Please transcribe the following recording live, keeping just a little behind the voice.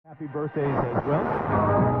Happy birthdays as well.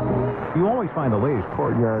 You always find the latest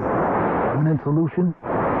courtyard permanent solution.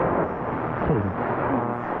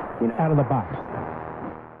 Out of the box.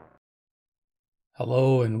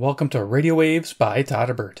 Hello and welcome to Radio Waves by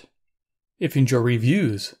Todderbert. If you enjoy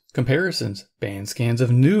reviews, comparisons, band scans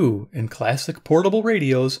of new and classic portable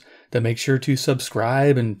radios, then make sure to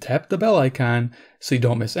subscribe and tap the bell icon so you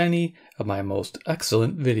don't miss any of my most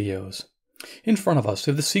excellent videos. In front of us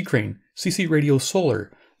we have the C.Crane CC Radio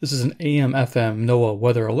Solar. This is an AM/FM NOAA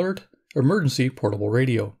weather alert emergency portable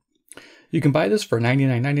radio. You can buy this for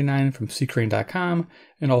 $99.99 from C.Crane.com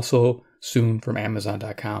and also soon from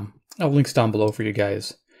Amazon.com. I'll have links down below for you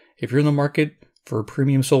guys. If you're in the market for a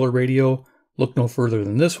premium solar radio, look no further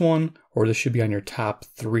than this one, or this should be on your top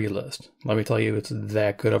 3 list. Let me tell you, it's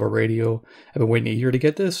that good of a radio. I've been waiting a year to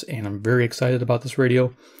get this, and I'm very excited about this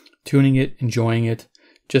radio. Tuning it, enjoying it,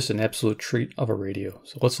 just an absolute treat of a radio.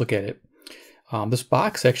 So let's look at it. This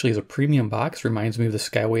box actually is a premium box. Reminds me of the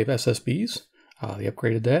Skywave SSBs. They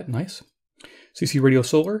upgraded that, nice. CC Radio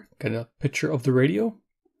Solar, got a picture of the radio.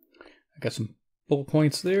 I got some bullet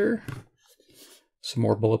points there. Some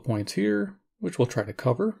more bullet points here, which we'll try to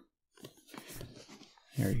cover.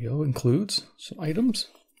 There you go, includes some items.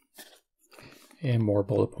 And more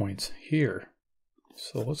bullet points here.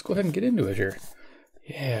 So let's go ahead and get into it here.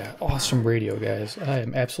 Yeah, awesome radio, guys. I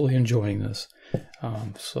am absolutely enjoying this.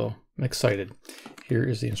 So I'm excited. Here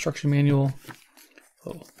is the instruction manual. A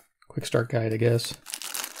little quick start guide, I guess.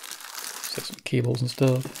 Got some cables and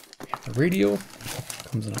stuff. And the radio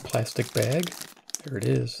comes in a plastic bag. There it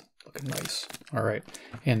is, looking nice. All right,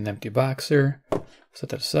 and an empty box there. Set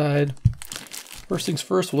that aside. First things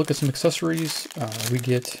first, we'll look at some accessories. We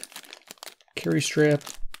get carry strap,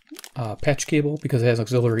 patch cable because it has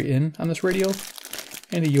auxiliary in on this radio,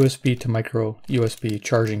 and a USB to micro USB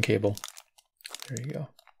charging cable. There you go.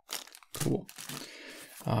 Cool.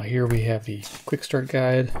 Here we have the quick start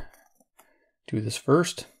guide. Do this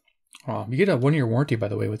first. You get a 1-year warranty, by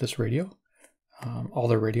the way, with this radio. All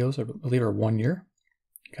their radios, I believe, are 1 year.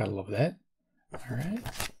 Gotta love that. All right.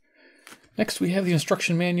 Next, we have the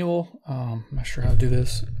instruction manual. I'm not sure how to do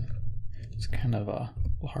this. It's kind of a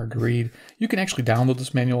little hard to read. You can actually download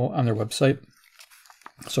this manual on their website.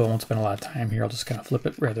 So I won't spend a lot of time here. I'll just kind of flip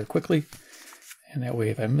it rather quickly. And that way,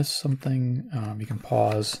 if I miss something, you can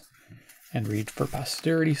pause and read for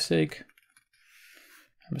posterity's sake.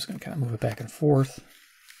 I'm just going to kind of move it back and forth.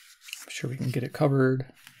 I'm sure we can get it covered.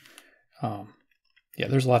 Yeah,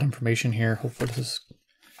 there's a lot of information here. Hopefully this is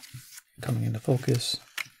coming into focus.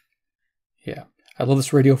 Yeah, I love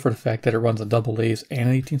this radio for the fact that it runs on double A's and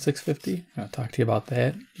an 18650. I'll talk to you about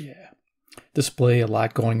that. Yeah. Display, a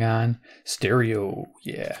lot going on. Stereo,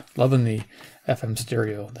 yeah. Loving the FM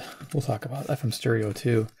stereo. We'll talk about FM stereo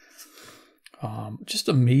too. Just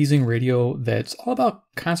amazing radio that's all about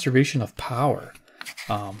conservation of power.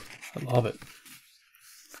 I love it.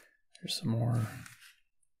 There's some more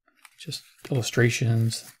just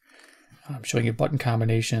illustrations. I'm showing you button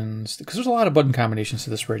combinations because there's a lot of button combinations to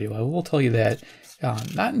this radio. I will tell you that.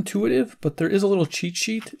 Not intuitive, but there is a little cheat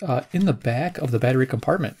sheet in the back of the battery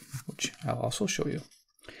compartment, which I'll also show you.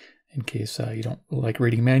 In case you don't like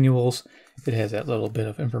reading manuals, it has that little bit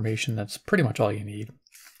of information that's pretty much all you need.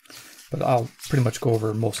 But I'll pretty much go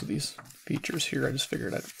over most of these features here. I just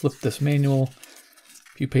figured I'd flip this manual.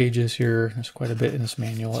 A few pages here. There's quite a bit in this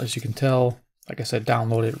manual. As you can tell, like I said,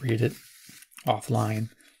 download it, read it offline.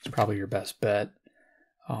 It's probably your best bet.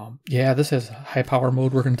 Yeah, this has high power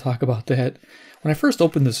mode. We're going to talk about that. When I first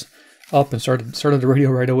opened this up and started the radio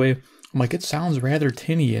right away, I'm like, it sounds rather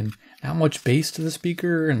tinny and not much bass to the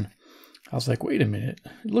speaker. And I was like, wait a minute,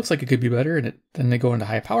 it looks like it could be better. And then they go into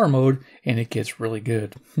high power mode and it gets really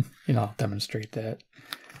good. You know, I'll demonstrate that.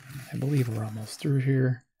 I believe we're almost through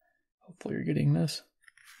here. Hopefully you're getting this.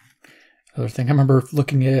 Other thing I remember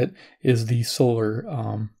looking at is the solar.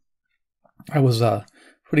 I was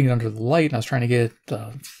putting it under the light and I was trying to get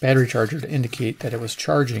the battery charger to indicate that it was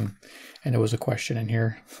charging, and there was a question in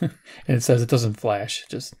here and it says it doesn't flash.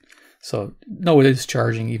 So no, it is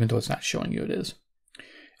charging even though it's not showing you it is.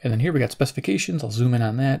 And then here we got specifications. I'll zoom in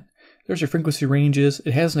on that. There's your frequency ranges.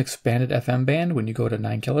 It has an expanded FM band when you go to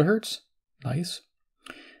 9 kilohertz. Nice.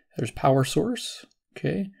 There's power source.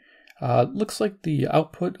 Okay. Looks like the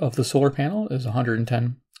output of the solar panel is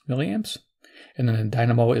 110 milliamps. And then the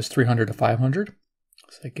dynamo is 300 to 500.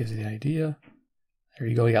 So that gives you the idea. There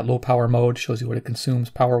you go. You got low power mode. Shows you what it consumes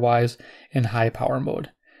power-wise. And high power mode.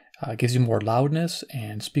 Gives you more loudness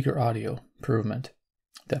and speaker audio improvement.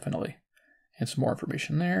 Definitely. And some more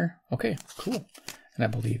information there. Okay, cool. And I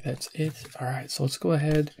believe that's it. All right, so let's go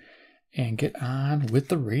ahead and get on with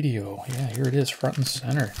the radio. Yeah, here it is, front and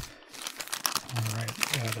center. All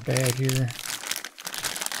right, out of the bag here.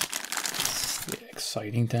 Yeah,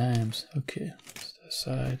 exciting times. Okay, let's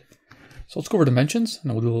decide. So let's go over dimensions,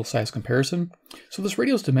 and we'll do a little size comparison. So this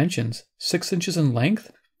radio's dimensions, 6 inches in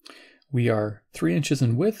length. We are 3 inches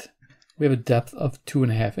in width. We have a depth of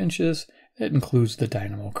 2.5 inches. It includes the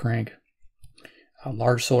dynamo crank. A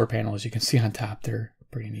large solar panel, as you can see on top there.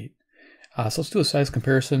 Pretty neat. So let's do a size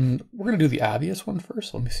comparison. We're going to do the obvious one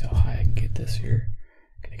first. Let me see how high I can get this here.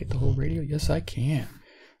 Can I get the whole radio? Yes, I can.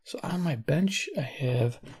 So on my bench, I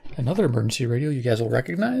have another emergency radio you guys will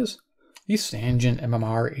recognize. The Sangen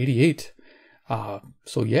MMR 88.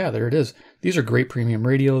 So yeah, there it is. These are great premium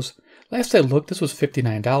radios. Last I looked, this was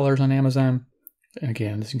 $59 on Amazon. And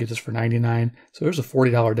again, you can get this for $99. So there's a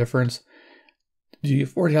 $40 difference. Do you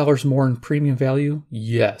have $40 more in premium value?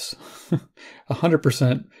 Yes.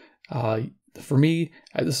 100%. For me,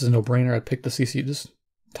 this is a no-brainer. I picked the CC, just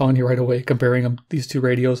telling you right away, comparing them, these two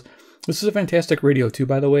radios. This is a fantastic radio too,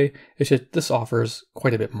 by the way. It's just, this offers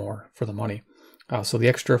quite a bit more for the money. So the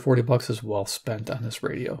extra $40 is well spent on this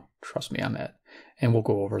radio. Trust me on that. And we'll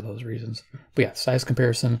go over those reasons. But yeah, size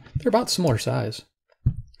comparison, they're about similar size.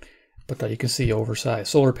 But you can see oversized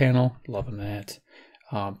solar panel, loving that.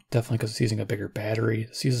 Definitely because it's using a bigger battery.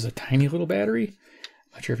 This uses a tiny little battery.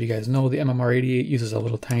 Not sure if you guys know, the MMR88 uses a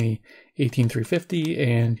little tiny 18350,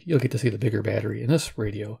 and you'll get to see the bigger battery in this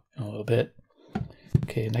radio in a little bit.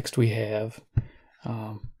 Okay, next we have,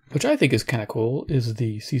 which I think is kind of cool, is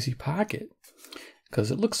the CC Pocket.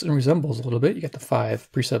 Because it looks and resembles a little bit. You got the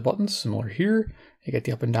 5 preset buttons, similar here. You got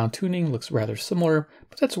the up and down tuning, looks rather similar,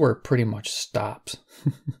 but that's where it pretty much stops.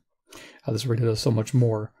 This radio does so much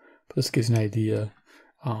more, but this gives you an idea.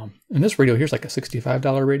 And this radio here's like a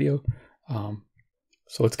 $65 radio.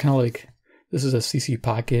 So it's kind of like, this is a CC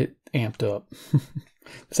Pocket amped up.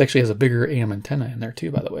 This actually has a bigger AM antenna in there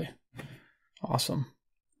too, by the way. Awesome.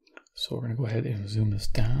 So we're going to go ahead and zoom this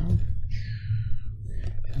down.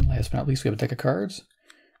 And last but not least, we have a deck of cards.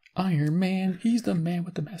 Iron Man, he's the man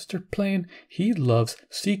with the master plan. He loves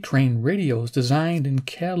C.Crane radios designed in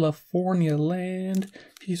California land.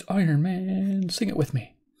 He's Iron Man. Sing it with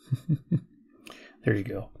me. There you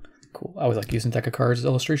go. Cool. I always like using deck of cards as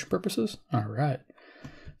illustration purposes. All right.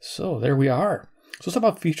 So there we are. So let's talk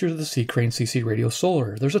about features of the C.Crane CC Radio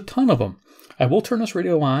Solar. There's a ton of them. I will turn this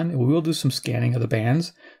radio on and we will do some scanning of the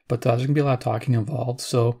bands, but there's going to be a lot of talking involved.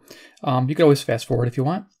 So you can always fast forward if you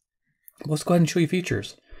want. Let's go ahead and show you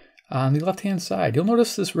features. On the left-hand side, you'll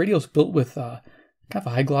notice this radio is built with kind of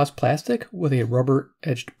a high-gloss plastic with a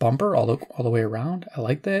rubber-edged bumper all the way around. I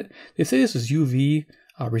like that. They say this is UV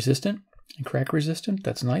resistant and crack resistant.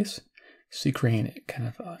 That's nice. C.Crane kind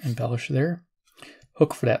of embellished there.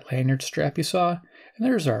 Hook for that lanyard strap you saw. And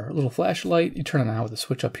there's our little flashlight. You turn it on with a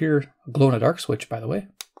switch up here. A glow-in-the-dark switch, by the way.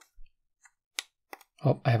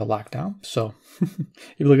 Oh, I have a lockdown. So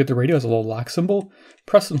if you look at the radio, it has a little lock symbol.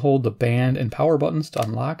 Press and hold the band and power buttons to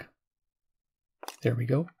unlock. There we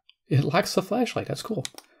go. It locks the flashlight. That's cool.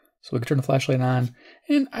 So we can turn the flashlight on.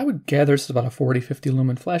 And I would gather this is about a 40, 50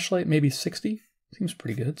 lumen flashlight, maybe 60. Seems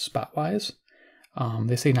pretty good spot-wise.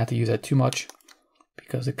 They say not to use that too much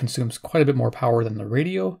because it consumes quite a bit more power than the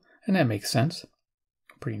radio, and that makes sense.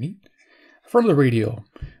 Pretty neat. Front of the radio,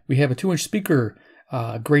 we have a 2-inch speaker.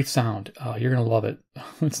 Great sound. You're going to love it.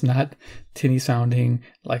 It's not tinny sounding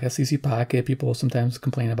like a CC Pocket. People sometimes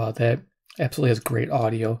complain about that. Absolutely has great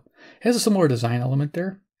audio. It has a similar design element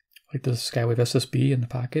there, like the Skywave SSB in the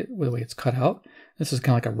Pocket, with the way it's cut out. This is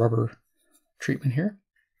kind of like a rubber treatment here.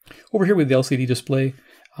 Over here with the LCD display,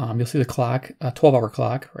 you'll see the clock, a 12-hour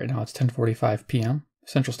clock. Right now it's 10:45 p.m.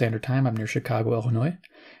 Central Standard Time. I'm near Chicago, Illinois.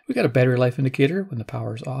 We got a battery life indicator when the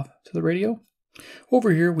power is off to the radio.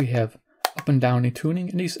 Over here we have up and down tuning,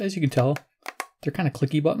 and these, as you can tell, they're kind of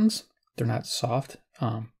clicky buttons. They're not soft,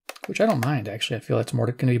 which I don't mind actually. I feel that's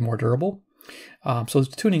going to be more durable. So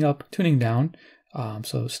it's tuning up, tuning down.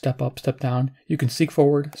 So step up, step down. You can seek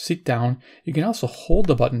forward, seek down. You can also hold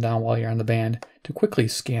the button down while you're on the band to quickly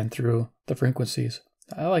scan through the frequencies.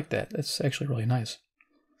 I like that. That's actually really nice.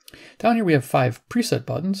 Down here we have 5 preset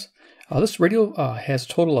buttons. This radio has a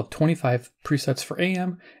total of 25 presets for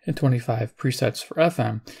AM and 25 presets for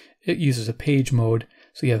FM. It uses a page mode,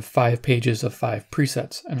 so you have 5 pages of 5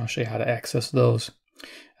 presets, and I'll show you how to access those.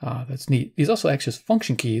 That's neat. These also act as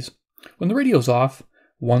function keys. When the radio's off,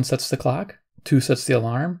 1 sets the clock, 2 sets the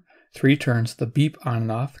alarm, 3 turns the beep on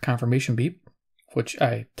and off, confirmation beep, which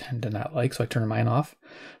I tend to not like, so I turn mine off.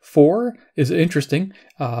 4 is interesting.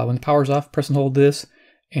 When the power's off, press and hold this,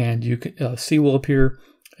 and you can, C will appear.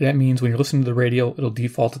 That means when you're listening to the radio, it'll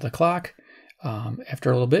default to the clock. After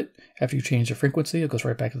a little bit, after you change the frequency, it goes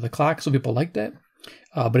right back to the clock. Some people like that.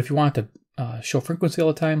 But if you want it to show frequency all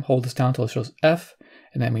the time, hold this down until it shows F,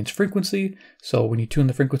 and that means frequency. So when you tune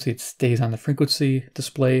the frequency, it stays on the frequency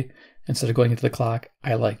display instead of going into the clock.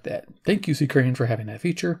 I like that. Thank you, C.Crane, for having that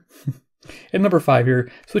feature. And number 5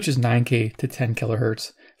 here switches 9K to 10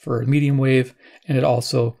 kilohertz for medium wave, and it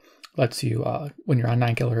also lets you, when you're on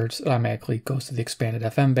 9 kilohertz, it automatically goes to the expanded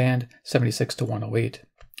FM band, 76 to 108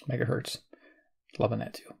 megahertz. Loving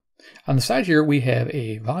that too. On the side here, we have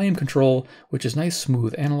a volume control, which is nice,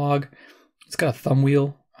 smooth analog. It's got a thumb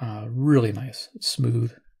wheel, really nice. It's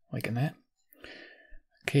smooth, liking that.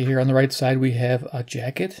 Okay, here on the right side, we have a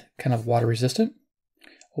jacket, kind of water resistant.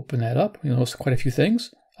 Open that up. You'll notice quite a few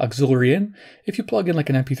things. Auxiliary in. If you plug in like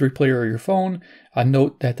an MP3 player or your phone,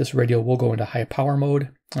 note that this radio will go into high power mode.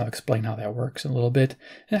 I'll explain how that works in a little bit.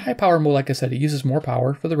 In high power mode, like I said, it uses more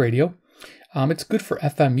power for the radio. It's good for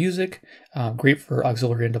FM music, great for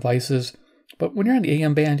auxiliary in devices. But when you're on the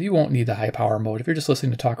AM band, you won't need the high power mode. If you're just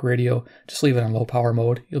listening to talk radio, just leave it on low power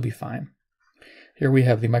mode. You'll be fine. Here we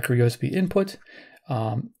have the micro USB input.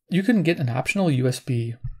 You can get an optional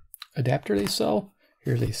USB adapter they sell.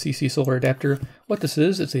 Here's a CC solar adapter. What this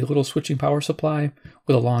is, it's a little switching power supply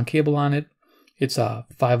with a long cable on it. It's 5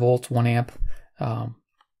 volts, 1 amp.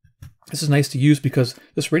 This is nice to use because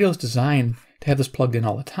this radio is designed to have this plugged in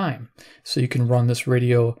all the time. So you can run this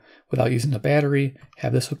radio without using the battery,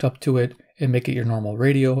 have this hooked up to it, and make it your normal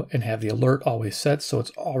radio, and have the alert always set so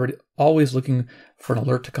it's always looking for an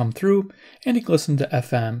alert to come through. And you can listen to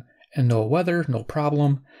FM and NOAA weather, no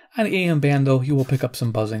problem. On the AM band, though, you will pick up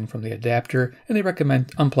some buzzing from the adapter, and they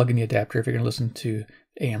recommend unplugging the adapter if you're going to listen to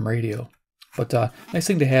AM radio. But nice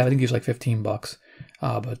thing to have. I think it's like 15 bucks.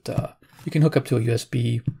 But you can hook up to a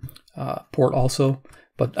USB port also.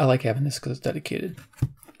 But I like having this because it's dedicated.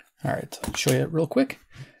 All right, I'll show you it real quick.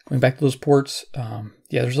 Going back to those ports,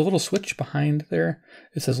 yeah, there's a little switch behind there.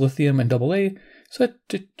 It says lithium and AA. So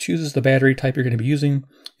it chooses the battery type you're going to be using.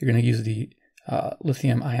 You're going to use the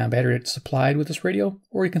lithium ion battery that's supplied with this radio,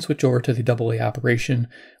 or you can switch over to the AA operation,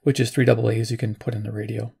 which is 3 AAs you can put in the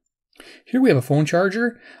radio. Here we have a phone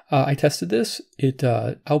charger. I tested this. It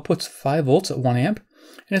outputs 5 volts at 1 amp,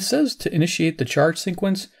 and it says to initiate the charge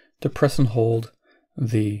sequence to press and hold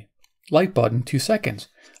the light button 2 seconds.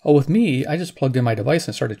 Oh, with me, I just plugged in my device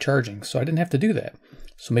and started charging, so I didn't have to do that.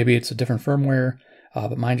 So maybe it's a different firmware,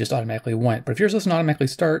 but mine just automatically went. But if yours doesn't automatically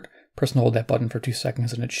start, press and hold that button for 2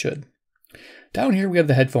 seconds and it should. Down here we have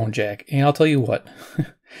the headphone jack, and I'll tell you what,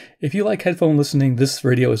 if you like headphone listening, this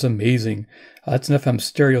radio is amazing. It's an FM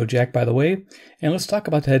stereo jack, by the way, and let's talk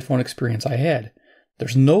about the headphone experience I had.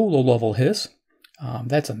 There's no low-level hiss.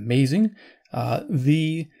 That's amazing.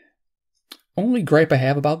 The only gripe I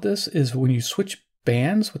have about this is when you switch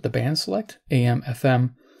bands with the band select, AM,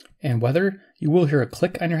 FM, and weather, you will hear a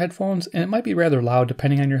click on your headphones, and it might be rather loud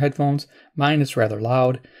depending on your headphones. Mine is rather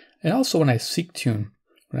loud, and also when I seek tune,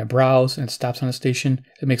 when I browse and it stops on a station,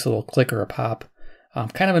 it makes a little click or a pop.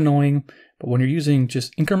 Kind of annoying, but when you're using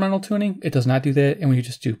just incremental tuning, it does not do that. And when you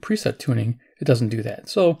just do preset tuning, it doesn't do that.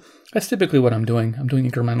 So that's typically what I'm doing. I'm doing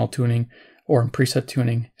incremental tuning or preset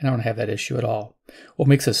tuning, and I don't have that issue at all. What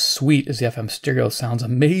makes this sweet is the FM stereo sounds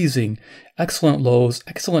amazing. Excellent lows,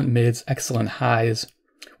 excellent mids, excellent highs.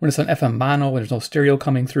 When it's on FM mono, when there's no stereo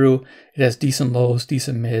coming through, it has decent lows,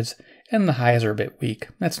 decent mids, and the highs are a bit weak.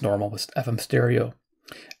 That's normal with FM stereo.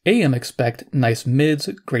 AM expect nice mids,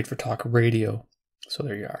 great for talk radio. So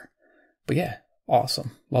there you are. But yeah,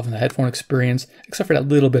 awesome. Loving the headphone experience, except for that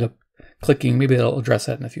little bit of clicking. Maybe they'll address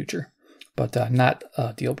that in the future, but not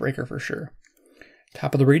a deal breaker for sure.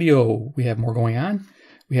 Top of the radio, we have more going on.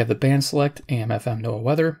 We have the band select, AM, FM, NOAA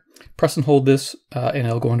weather. Press and hold this and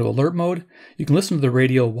it'll go into alert mode. You can listen to the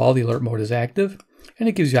radio while the alert mode is active, and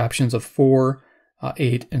it gives you options of 4,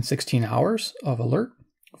 8, and 16 hours of alert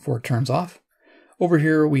before it turns off. Over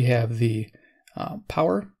here we have the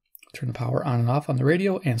power, turn the power on and off on the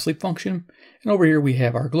radio, and sleep function. And over here we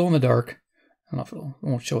have our glow in the dark. I don't know if it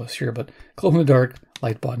won't show us here, but glow in the dark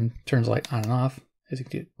light button turns light on and off. As you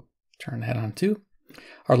can turn that on too.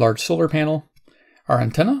 Our large solar panel, our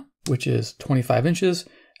antenna, which is 25 inches,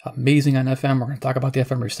 amazing on FM. We're going to talk about the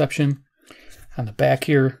FM reception. On the back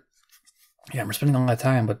here, yeah, we're spending a lot of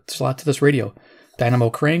time, but there's a lot to this radio. Dynamo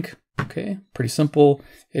crank, okay, pretty simple.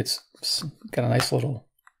 It's got a nice little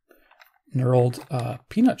knurled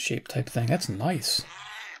peanut shape type thing. That's nice.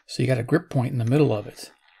 So you got a grip point in the middle of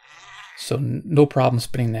it. So no problem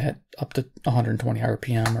spinning that up to 120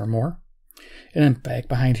 RPM or more. And then back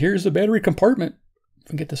behind here is the battery compartment. If we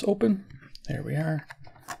can get this open, there we are.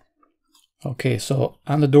 Okay, so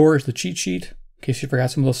on the door is the cheat sheet. In case you forgot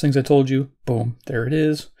some of those things I told you, boom, there it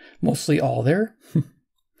is. Mostly all there.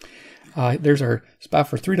 There's our spot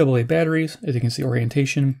for 3 AA batteries, as you can see,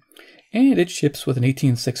 orientation. And it ships with an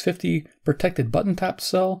 18650 protected button top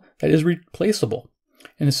cell that is replaceable.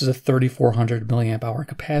 And this is a 3400 milliamp hour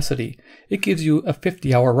capacity. It gives you a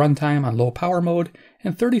 50-hour runtime on low power mode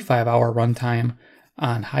and 35-hour runtime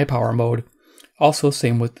on high power mode. Also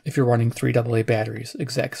same with if you're running 3 AA batteries,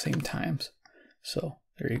 exact same times. So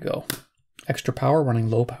there you go. Extra power running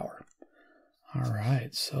low power. All right,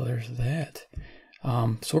 so there's that. So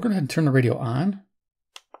we're going to go ahead and turn the radio on.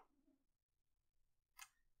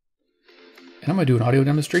 And I'm going to do an audio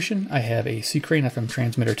demonstration. I have a C.Crane FM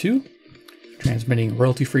transmitter 2, transmitting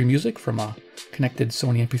royalty-free music from a connected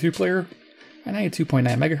Sony MP3 player at 92.9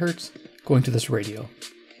 megahertz going to this radio. All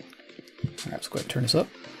right, let's go ahead and turn this up.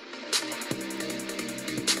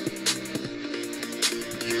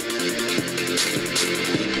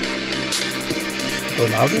 Go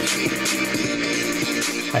loudest.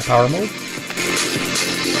 High power mode.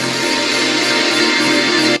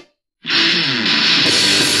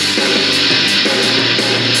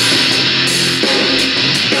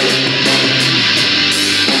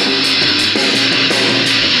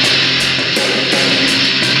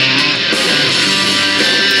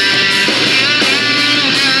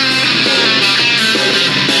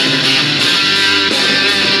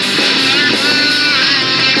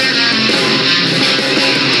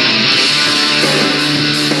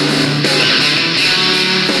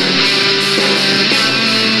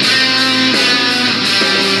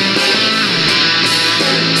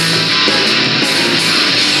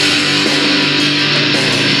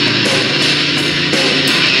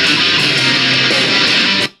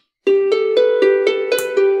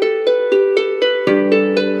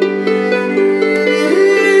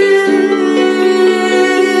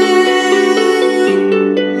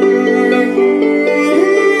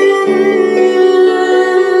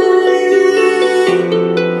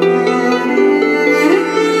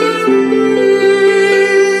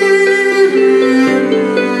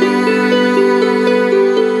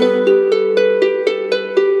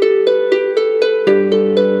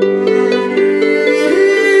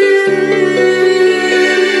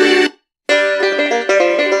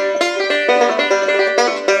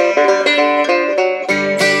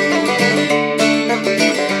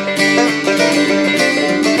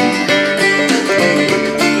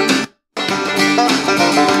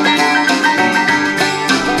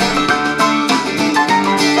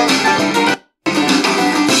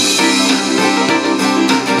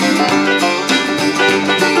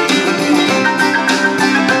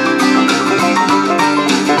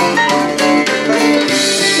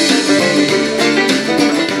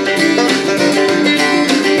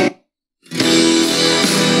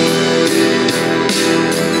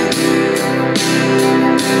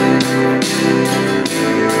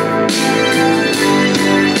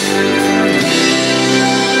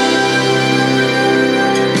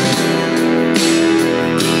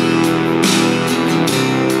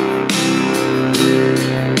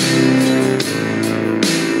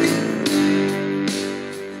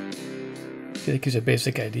 That gives you a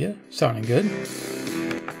basic idea. Sounding good.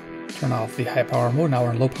 Turn off the high power mode. Now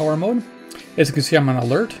we're in low power mode. As you can see, I'm on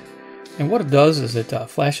alert. And what it does is it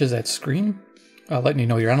flashes that screen, letting you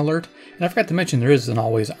know you're on alert. And I forgot to mention there is an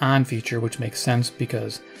always on feature, which makes sense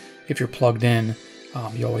because if you're plugged in,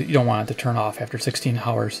 you don't want it to turn off after 16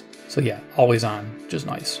 hours. So yeah, always on, which is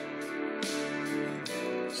nice.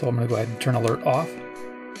 So I'm going to go ahead and turn alert off.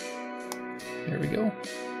 There we go.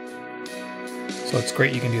 So it's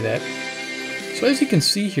great you can do that. So as you can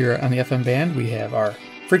see here on the FM band, we have our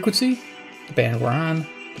frequency, the band we're on,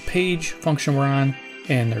 the page function we're on,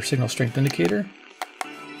 and their signal strength indicator.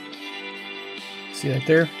 See that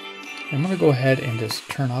there? I'm going to go ahead and just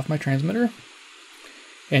turn off my transmitter.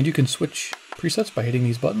 And you can switch presets by hitting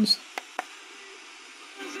these buttons.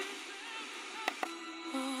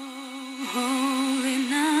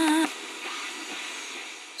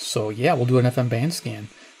 So yeah, we'll do an FM band scan.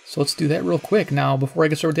 So let's do that real quick. Now, before I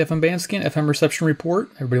get started with the FM band scan, FM reception report.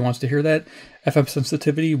 Everybody wants to hear that. FM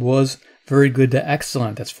sensitivity was very good to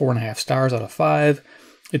excellent. That's 4.5 stars out of 5.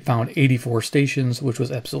 It found 84 stations, which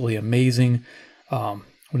was absolutely amazing.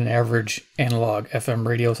 With an average analog FM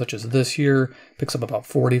radio such as this here, picks up about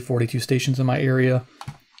 42 stations in my area.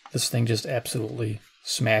 This thing just absolutely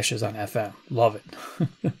smashes on FM. Love it.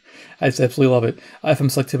 I just absolutely love it.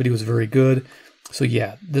 FM selectivity was very good. So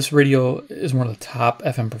yeah, this radio is one of the top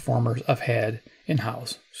FM performers I've had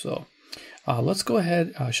in-house. So let's go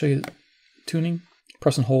ahead, show you tuning.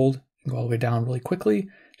 Press and hold, and go all the way down really quickly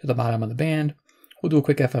to the bottom of the band. We'll do a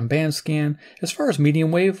quick FM band scan. As far as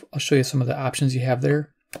medium wave, I'll show you some of the options you have there.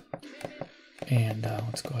 And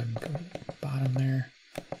let's go ahead and go to the bottom there.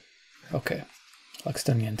 Okay. I'll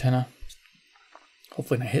extend the antenna.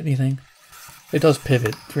 Hopefully not hit anything. It does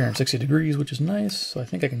pivot 360 degrees, which is nice. So I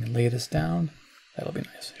think I can lay this down. That'll be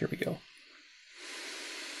nice. Here we go.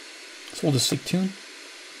 So we'll just seek tune.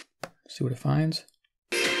 See what it finds.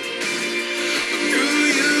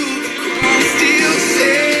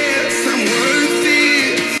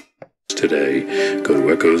 Today, go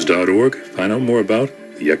to echoes.org. Find out more about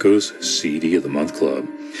the Echoes CD of the Month Club.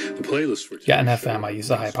 The playlist for yeah, in FM, I use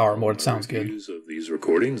the high power mode. It sounds good. Of these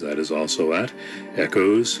recordings, that is also at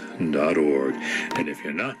echoes.org. And if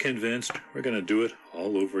you're not convinced, we're going to do it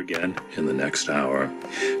all over again in the next hour.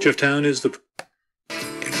 Jeff Town is the...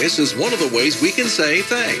 And this is one of the ways we can say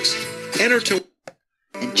thanks. Enter to...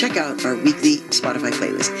 And check out our weekly Spotify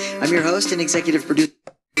playlist. I'm your host and executive producer.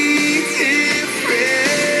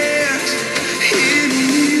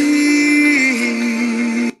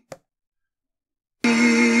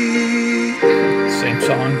 Same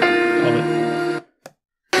song. Love it.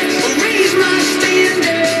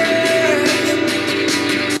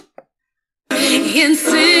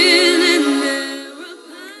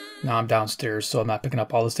 Now I'm downstairs, so I'm not picking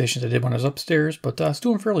up all the stations I did when I was upstairs, but it's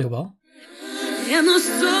doing fairly well.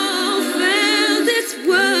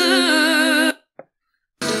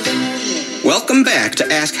 Welcome back to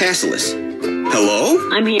Ask Hasselus. Hello?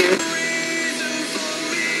 I'm here.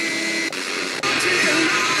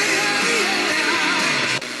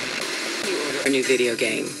 A new video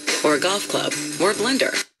game, or a golf club, or a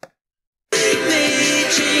blender.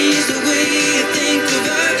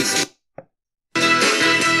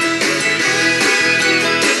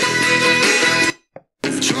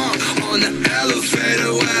 On the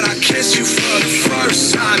elevator when I kiss you for the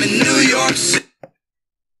first time in New York City.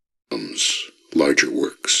 Larger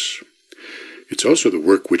works. It's also the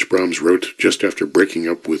work which Brahms wrote just after breaking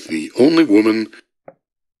up with the only woman.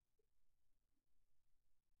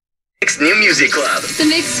 New Music Club. The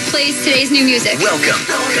Mix plays today's new music. Welcome.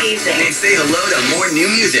 Amazing. And say hello to more new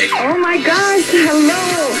music. Oh my gosh,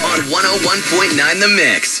 hello. On 101.9 The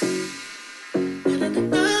Mix.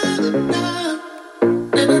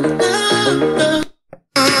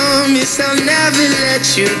 Promise I'll never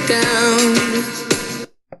let you down.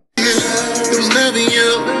 It was never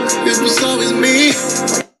you, it was always me.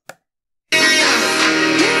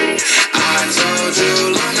 I told you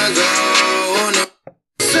long ago, no.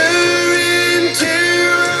 Surrender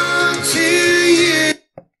to you.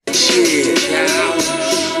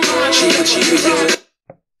 Shit, she was doing.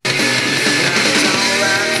 I don't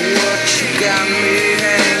like what you got me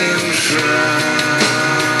hanging from.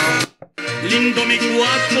 Lindo mi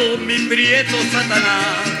guapo, mi prieto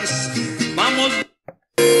Satanás. Vamos.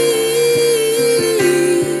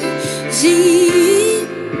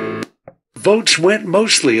 Votes went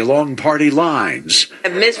mostly along party lines.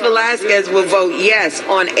 Ms. Velasquez will vote yes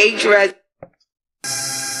on HRES.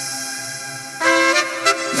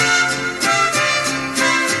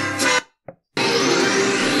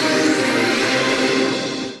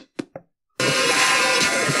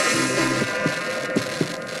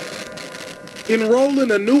 Enroll in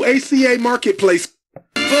a new ACA marketplace.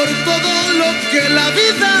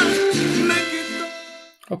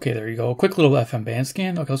 Okay, there you go. A quick little FM band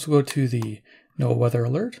scan. I'll also go to the NOAA weather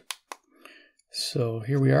alert. So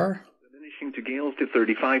here we are. Diminishing to gales to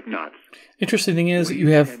 35 knots. Interesting thing is you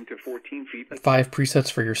have 5 presets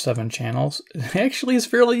for your 7 channels. It actually is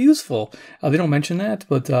fairly useful. They don't mention that,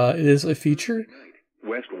 but it is a feature.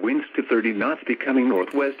 West winds to 30 knots, becoming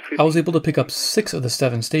northwest 50. I was able to pick up 6 of the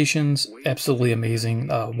 7 stations. Absolutely amazing.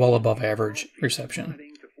 Well above average reception.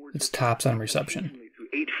 It's tops on reception.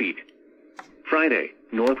 8 feet. Friday,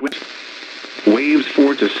 northwest. Waves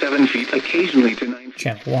 4 to 7 feet, occasionally to 9 feet.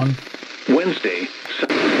 Channel 1. Wednesday,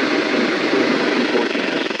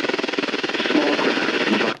 forecast. Small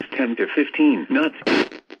craft, 10 to 15 knots.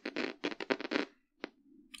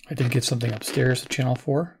 I did get something upstairs at channel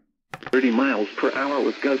 4. 30 miles per hour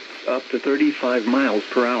with gusts up to 35 miles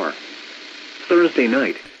per hour. Thursday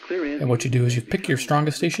night, clear in. And what you do is you pick your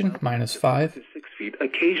strongest station, -5. To 6 feet,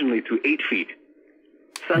 occasionally to 8 feet.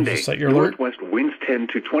 Sunday, set your alert. northwest winds 10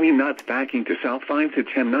 to 20 knots, backing to south 5 to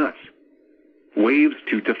 10 knots. Waves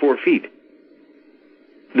 2 to 4 feet.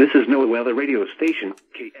 This is NOAA weather radio station,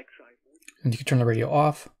 KXI. And you can turn the radio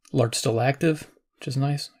off. Alert's still active, which is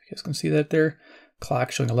nice. You guys can see that there.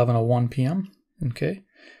 Clock showing 11:01 p.m. Okay.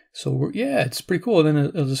 So, yeah, it's pretty cool. And then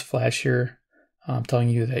it'll just flash here telling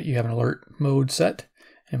you that you have an alert mode set.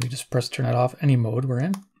 And we just press turn that off, any mode we're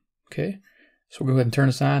in. Okay. So we'll go ahead and turn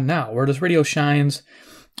this on. Now, where this radio shines,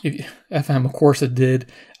 FM, of course it did.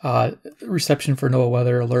 Reception for NOAA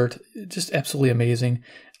weather alert, just absolutely amazing.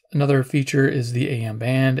 Another feature is the AM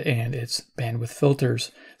band and its bandwidth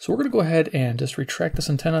filters. So we're going to go ahead and just retract this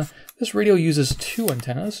antenna. This radio uses two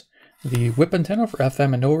antennas, the whip antenna for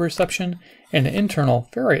FM and NOAA reception, and an internal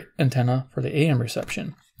ferrite antenna for the AM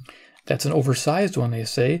reception. That's an oversized one, they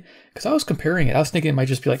say, because I was comparing it. I was thinking it might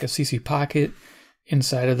just be like a CC Pocket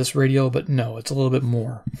inside of this radio, but no, it's a little bit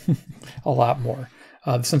more, a lot more.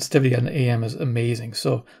 The sensitivity on the AM is amazing.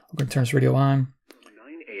 So I'm going to turn this radio on.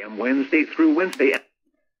 9 a.m. Wednesday through Wednesday.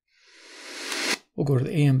 We'll go to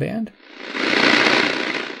the AM band.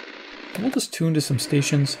 And we'll just tune to some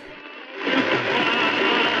stations.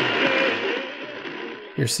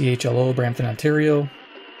 Here's CHLO, Brampton, Ontario.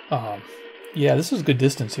 Yeah, this is a good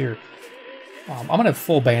distance here. I'm going to have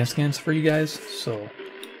full band scans for you guys, so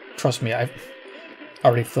trust me, I've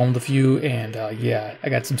already filmed a few, and yeah, I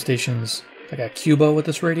got some stations. I got Cuba with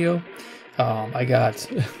this radio. I got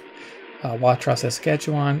Watrous,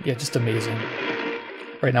 Saskatchewan. Yeah, just amazing.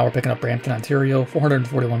 Right now we're picking up Brampton, Ontario,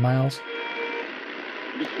 441 miles.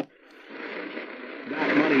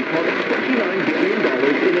 That money totaled $29 billion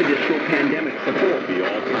in additional pandemic support.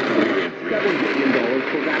 $7 billion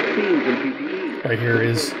for vaccines and PPE. Right here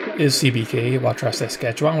is CBK, Watrous,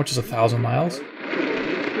 Saskatchewan, which is 1,000 miles.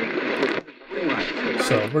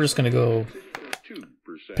 So we're just going to go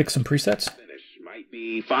pick some presets. Might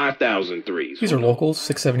be 5,003. These are locals,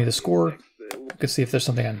 670 to score. You can see if there's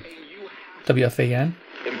something on WFAN.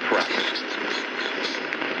 Impressed.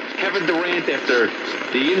 Kevin Durant after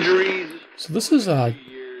the injuries. So this is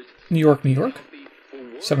New York, New York.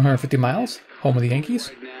 750 miles, home of the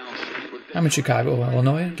Yankees. I'm in Chicago,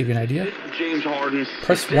 Illinois. Give you an idea. James Harden.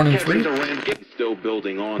 Press 1 and 3. Durant still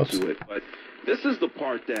building onto it, but this is the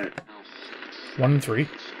part that 1 and 3.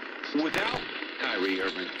 Without Kyrie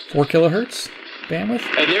Irving. 4 kilohertz bandwidth.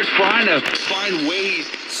 And they're trying to find ways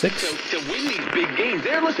 6 to win these big games.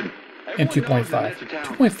 There, listen. And 2.5.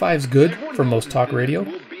 2.5 is good for most talk radio.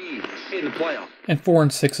 And 4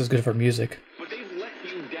 and 6 is good for music.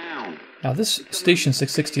 Now this station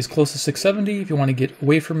 660 is close to 670. If you want to get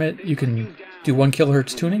away from it, you can do 1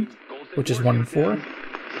 kilohertz tuning, which is 1 and 4.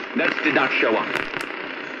 Nets did not show up.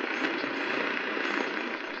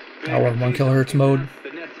 Now we're in 1 kilohertz mode.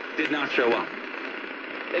 The Nets did not show up.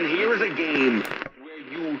 And here is a game where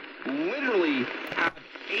you literally have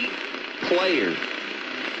 8 players.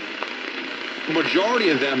 The majority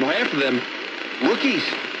of them, half of them, rookies.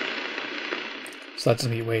 So that's a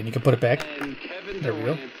neat way, and you can put it back. There we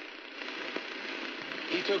go.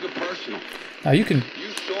 He took it personal. Now you can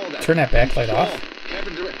turn that backlight off.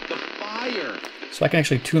 Kevin Durant, the fire. So I can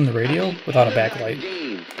actually tune the radio without a backlight.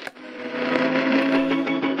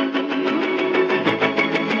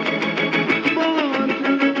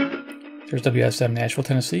 There's WSM Nashville,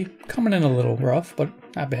 Tennessee. Coming in a little rough, but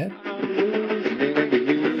not bad.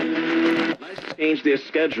 Let's change their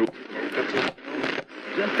schedule.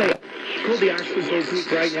 Just say, call the Oxford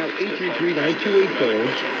Boutique right now,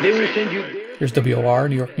 833-9284. They will send you there. Here's WOR,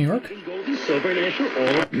 New York, New York.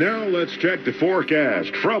 Now let's check the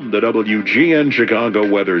forecast from the WGN Chicago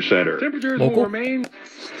Weather Center. Temperatures Local. will remain.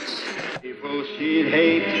 People she'd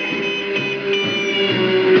hate.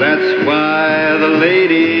 That's why the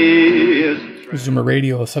lady is. Zoomer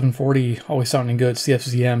Radio 740, always sounding good.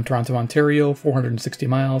 CFZM, Toronto, Ontario, 460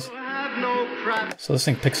 miles. So this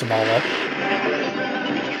thing picks them all up.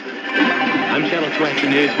 I'm Channel 20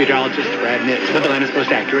 News meteorologist Brad Nitz with Atlanta's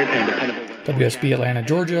most accurate and dependable. WSB Atlanta,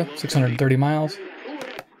 Georgia, 630 miles.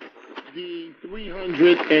 The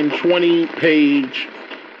 320-page.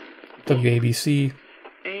 WABC.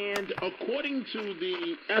 And according to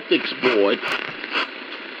the ethics board,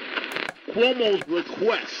 Cuomo's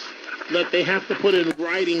request that they have to put in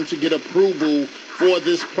writing to get approval for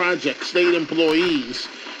this project, state employees,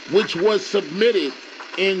 which was submitted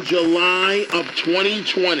in July of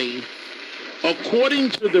 2020.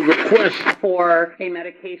 According to the request for a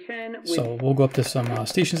medication. So we'll go up to some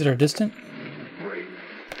stations that are distant.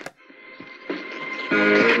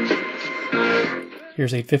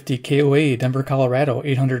 Here's 850 KOA, Denver, Colorado,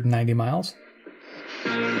 890 miles.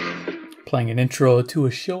 Playing an intro to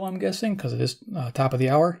a show, I'm guessing, because it is top of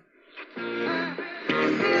the hour.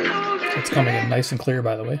 It's coming in nice and clear,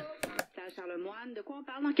 by the way.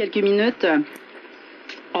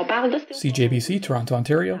 CJBC, Toronto,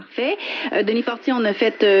 Ontario. Denis Fortier, on a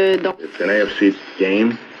fait It's an AFC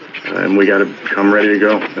game, and we got to come ready to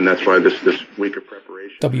go, and that's why this week of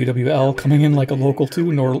preparation. WWL coming in like a local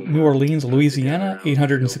too, New Orleans, Louisiana,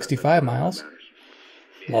 865 miles.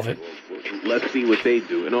 Love it. Let's see what they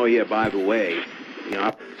do. And oh yeah, by the way,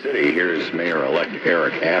 City, here's Mayor-elect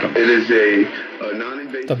Eric Adams. It is a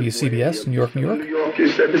non-invasive WCBS, New York, New York. New York. You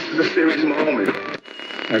said this is a serious moment.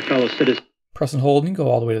 Our fellow citizens. press and hold and go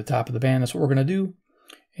all the way to the top of the band. That's what we're going to do.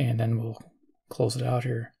 And then we'll close it out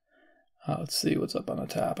here. Let's see what's up on the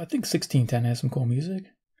top. I think 1610 has some cool music.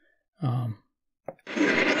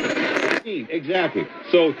 Exactly.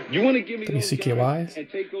 So you want to give me those WCKYs. and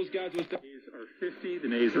take those guys with the A's are 50,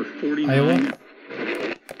 the A's are 49. Iowa.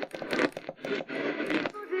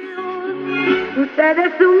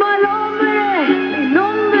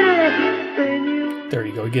 There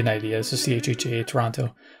you go. You get an idea. This is CHHA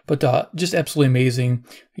Toronto. But just absolutely amazing.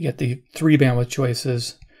 You get the 3 bandwidth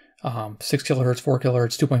choices. 6 kilohertz, 4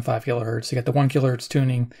 kilohertz, 2.5 kilohertz. You got the 1 kilohertz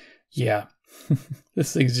tuning. Yeah,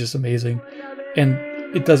 this thing's just amazing. And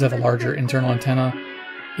it does have a larger internal antenna.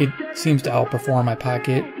 It seems to outperform my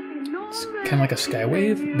Pocket. It's kind of like a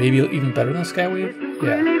Skywave, maybe even better than a Skywave.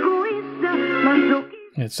 Yeah.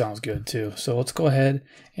 It sounds good too. So let's go ahead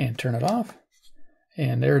and turn it off.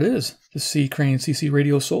 And there it is, the C.Crane CC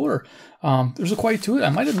Radio Solar. There's quite to it. I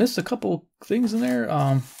might have missed a couple things in there.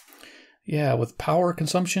 Yeah, with power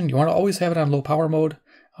consumption, you want to always have it on low power mode.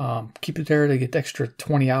 Keep it there to get the extra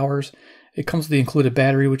 20 hours. It comes with the included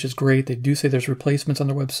battery, which is great. They do say there's replacements on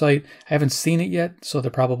their website. I haven't seen it yet, so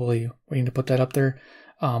they're probably waiting to put that up there.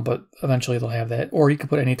 But eventually they'll have that. Or you can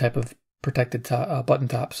put any type of protected button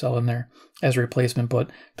top cell in there as a replacement, but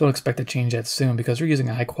don't expect to change that soon because they're using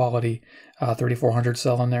a high quality 3400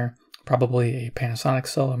 cell in there. Probably a Panasonic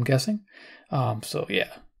cell, I'm guessing. So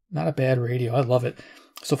yeah, not a bad radio. I love it.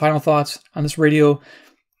 So final thoughts on this radio.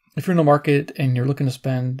 If you're in the market and you're looking to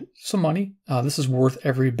spend some money, this is worth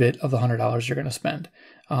every bit of the $100 you're going to spend.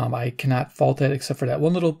 I cannot fault that except for that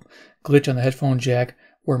one little glitch on the headphone jack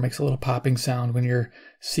where it makes a little popping sound when you're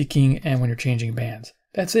seeking and when you're changing bands.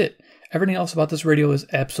 That's it. Everything else about this radio is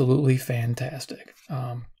absolutely fantastic.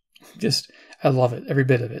 I love it, every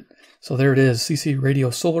bit of it. So there it is, CC Radio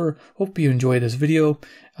Solar. Hope you enjoyed this video.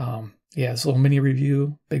 Yeah, this little mini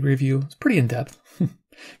review, big review. It's pretty in-depth.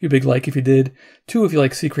 You big like if you did. 2, if you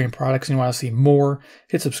like C.Crane products and you want to see more,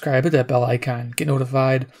 hit subscribe, hit that bell icon, get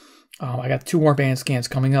notified. I got 2 more band scans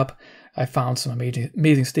coming up. I found some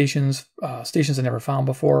amazing stations, stations I never found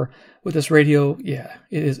before with this radio. Yeah,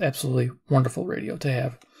 it is absolutely wonderful radio to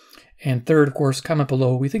have. And 3rd, of course, comment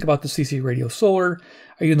below what you think about the CC Radio Solar.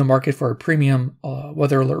 Are you in the market for a premium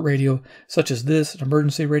weather alert radio such as this, an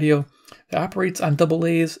emergency radio that operates on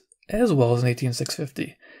AA's as well as an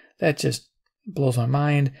 18650? That just blows my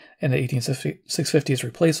mind. And the 18650 is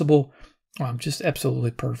replaceable. Just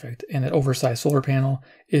absolutely perfect. And that oversized solar panel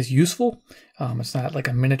is useful. It's not like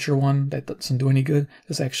a miniature one that doesn't do any good.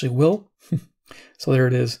 This actually will. So there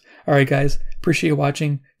it is. All right, guys. Appreciate you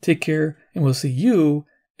watching. Take care. And we'll see you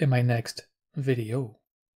in my next video.